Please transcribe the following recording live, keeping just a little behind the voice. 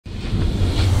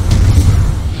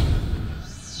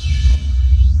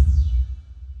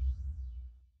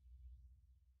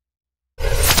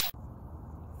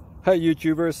Hey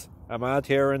YouTubers, I'm out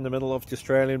here in the middle of the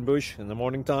Australian bush in the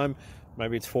morning time.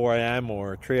 Maybe it's 4 a.m.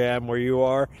 or 3 a.m. where you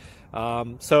are.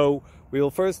 So we'll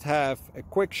first have a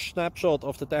quick snapshot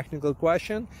of the technical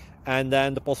question and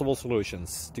then the possible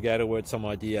solutions, together with some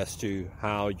ideas to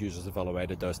how users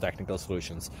evaluated those technical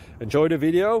solutions. Enjoy the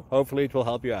video, hopefully it will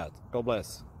help you out. God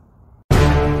bless.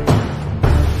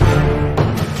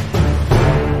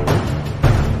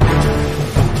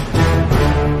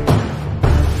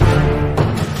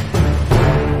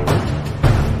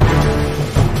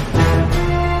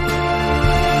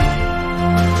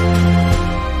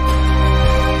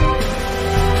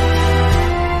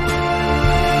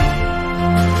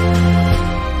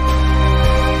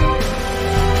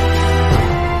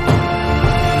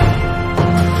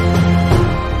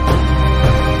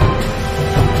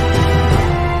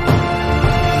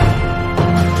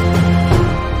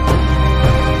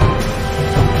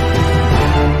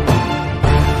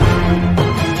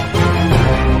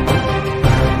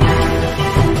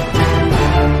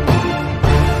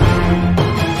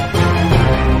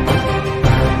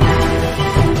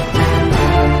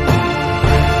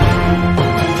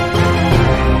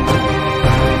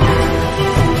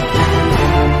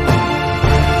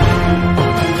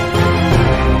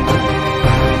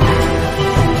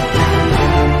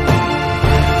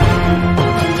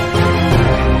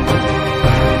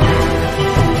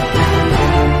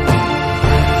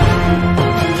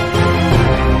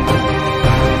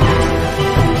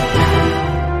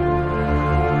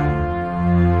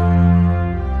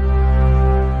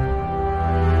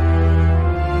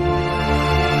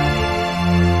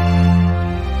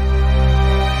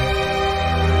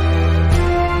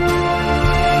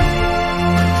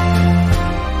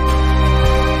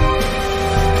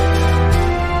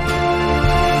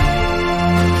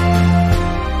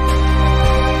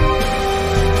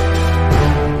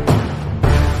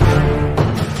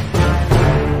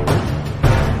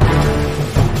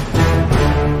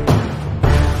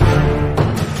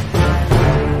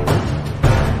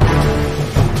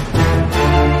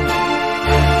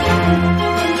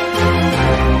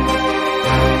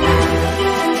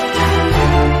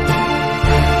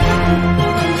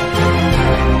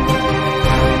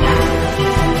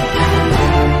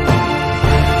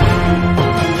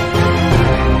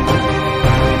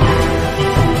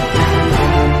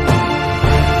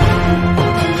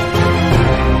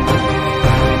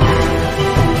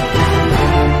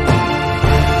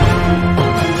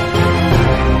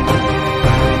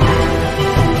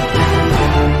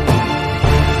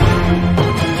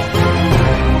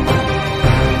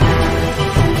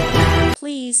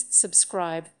 Please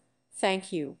subscribe.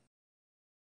 Thank you.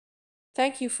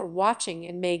 Thank you for watching,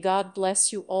 and may God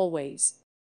bless you always.